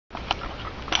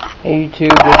Hey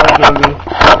YouTube,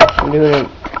 I'm doing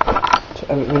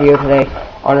a video today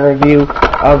on a review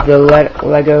of the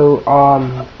Lego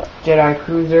Jedi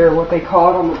Cruiser. What they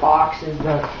call it on the box is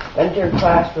the Ventor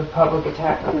class Republic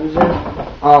Attack Cruiser.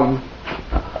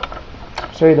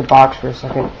 Show you the box for a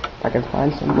second if I can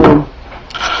find some room.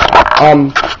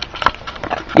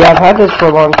 Yeah, I've had this for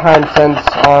a long time, since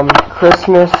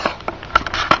Christmas.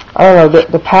 I don't know,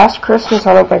 the past Christmas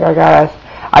I don't think I got it.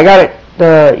 I got it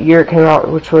the year it came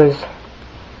out, which was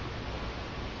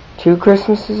 2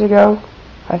 Christmases ago,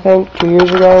 I think, 2 years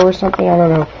ago or something, I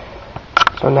don't know.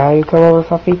 So now you come over,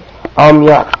 Fluffy.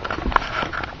 Yeah.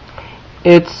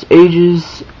 It's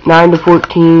ages 9 to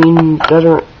 14,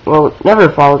 never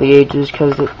follow the ages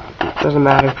because it doesn't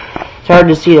matter. It's hard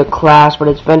to see the class, but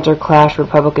it's Ventor Class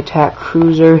Republic Attack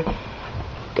Cruiser.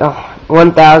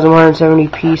 1,170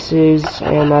 pieces,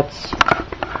 and that's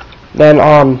then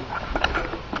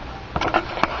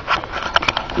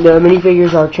the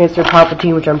minifigures are Chancellor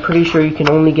Palpatine, which I'm pretty sure you can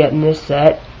only get in this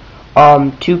set.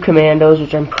 2 Commandos,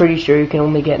 which I'm pretty sure you can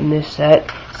only get in this set.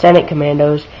 Senate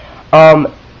Commandos. A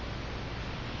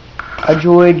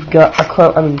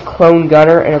clone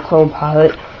gunner and a clone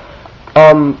pilot.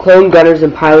 Clone gunners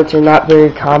and pilots are not very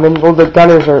common. Well, the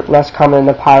gunners are less common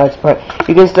than the pilots, but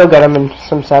you can still get them in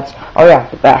some sets. Oh yeah,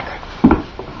 the back.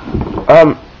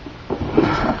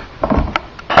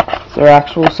 It's their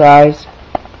actual size.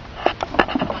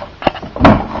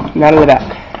 Not in the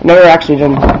back. I've never actually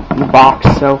done the box,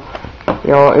 so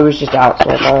it was just out, so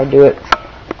I thought I'd do it.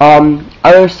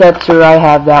 Other sets are, I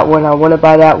have that one. I want to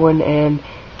buy that one, and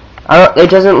it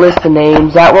doesn't list the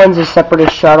names. That one's a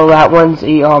separatist shuttle. That one's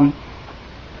the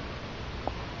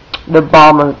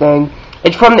bomber thing.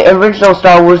 It's from the original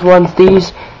Star Wars ones.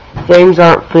 These things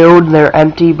aren't filled; they're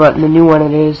empty. But in the new one,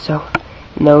 it is. So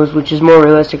those, which is more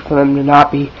realistic for them to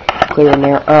not be clear in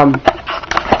there.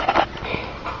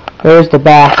 There's the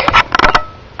back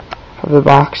of the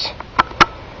box.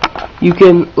 You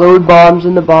can load bombs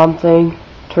in the bomb thing,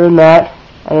 turn that,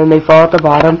 and then they fall at the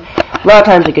bottom. A lot of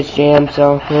times it gets jammed,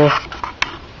 so yeah.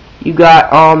 You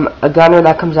got a gunner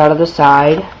that comes out of the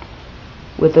side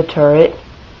with a turret,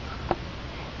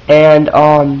 and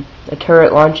the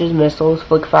turret launches missiles,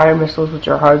 flick fire missiles, which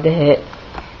are hard to hit.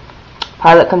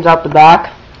 Pilot comes out the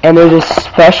back, and there's a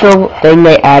special thing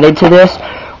they added to this,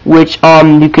 which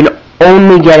you can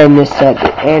only get in this set,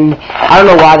 and I don't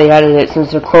know why they added it, since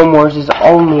the Clone Wars is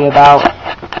only about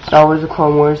Star Wars: The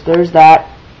Clone Wars. There's that,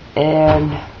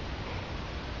 and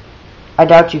I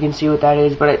doubt you can see what that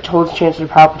is, but it holds Chancellor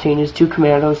Palpatine, his 2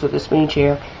 Commandos with a spinning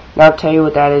chair, and I'll tell you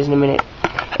what that is in a minute.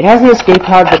 It has an escape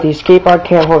pod, but the escape pod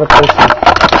can't hold a person.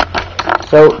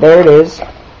 So there it is.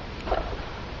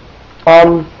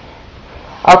 I'll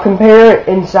compare it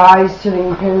in size to the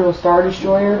Imperial Star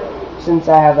Destroyer, since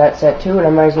I have that set too, and I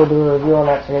might as well do a review on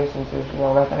that today, since there's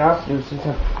nothing else to do, since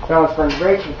I've been on spring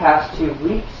break for the past 2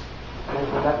 weeks, and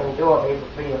there's nothing to do all day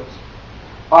but videos.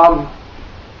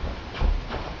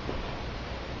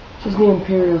 This is the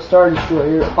Imperial Star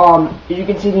Destroyer. As you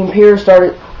can see, the Imperial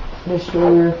Star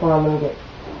Destroyer, hold on, let me get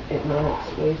it in the right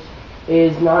space,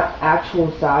 is not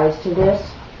actual size to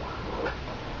this.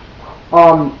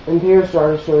 Imperial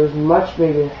Star Destroyer is much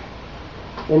bigger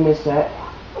than this set.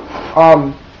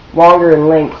 Longer in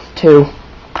length too.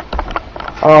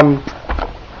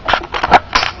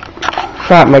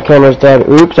 Crap, my camera's dead.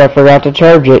 Oops, I forgot to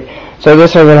charge it. So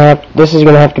this is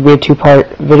gonna have to be a 2-part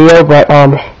video, but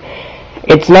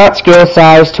it's not scale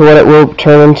size to what it will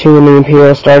turn into in the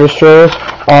Imperial Star Destroyers.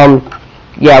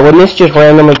 Yeah, when this just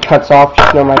randomly cuts off,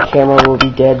 just know my camera will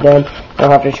be dead then.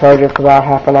 I'll have to charge it for about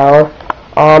half an hour.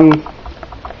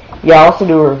 Yeah, I'll also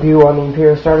do a review on the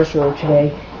Imperial Star Destroyer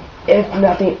today. If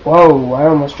nothing, whoa, I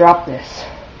almost dropped this.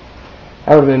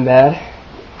 That would have been bad.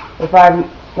 If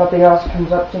nothing else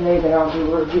comes up today, then I'll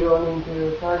do a review on the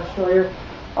Imperial Star Destroyer.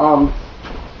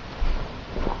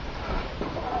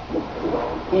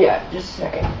 Yeah, just a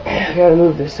second. I gotta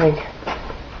move this thing.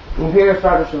 The Imperial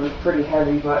Star Destroyer is pretty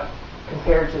heavy, but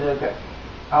compared to the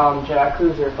Jedi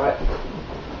Cruiser, but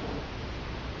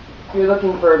if you're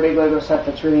looking for a big Lego set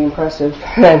that's really impressive,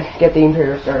 then get the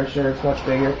Imperial Star Destroyer. It's much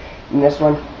bigger than this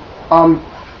one.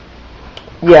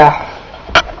 Yeah.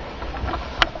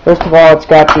 First of all, it's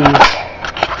got these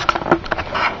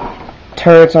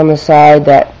turrets on the side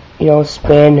that,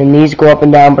 spin, and these go up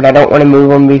and down, but I don't want to move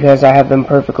them because I have them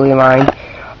perfectly aligned.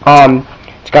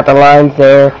 It's got the lines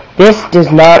there. This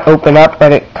does not open up,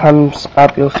 but it comes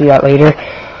up. You'll see that later.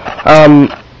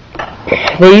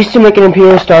 They used to make an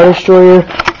Imperial Star Destroyer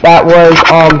that was,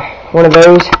 one of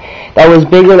those that was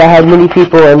bigger, that had many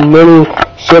people and many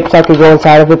ships that could go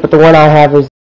inside of it, but the one I have is